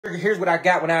Here's what I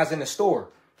got when I was in the store.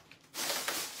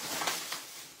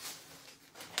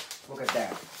 Look at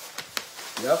that.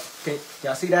 Yep. Can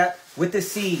y'all see that? With the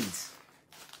seeds.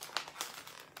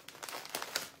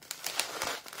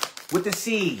 With the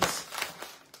seeds.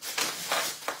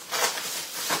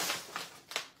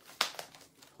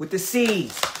 With the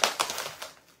seeds.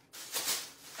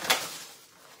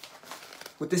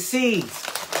 With the seeds.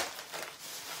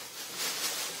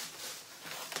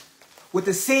 With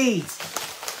the seeds.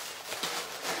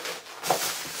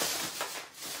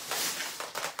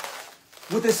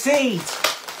 With the seeds.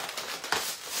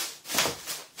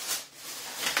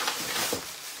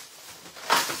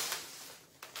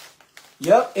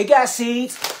 Yep, it got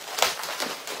seeds.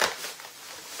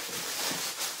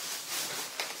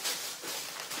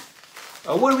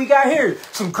 What do we got here?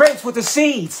 Some grapes with the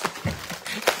seeds.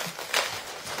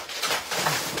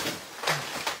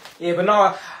 Yeah, but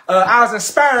no, I was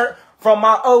inspired from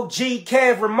my OG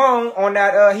Kev Ramon on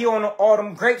that. He on all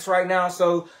them grapes right now,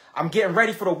 so I'm getting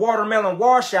ready for the watermelon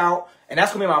washout, and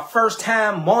that's gonna be my first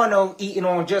time mono eating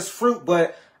on just fruit.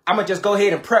 But I'm gonna just go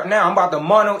ahead and prep now. I'm about to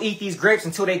mono eat these grapes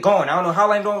until they gone. I don't know how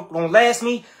long they're gonna last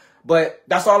me, but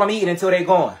that's all I'm eating until they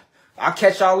gone. I'll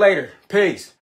catch y'all later. Peace.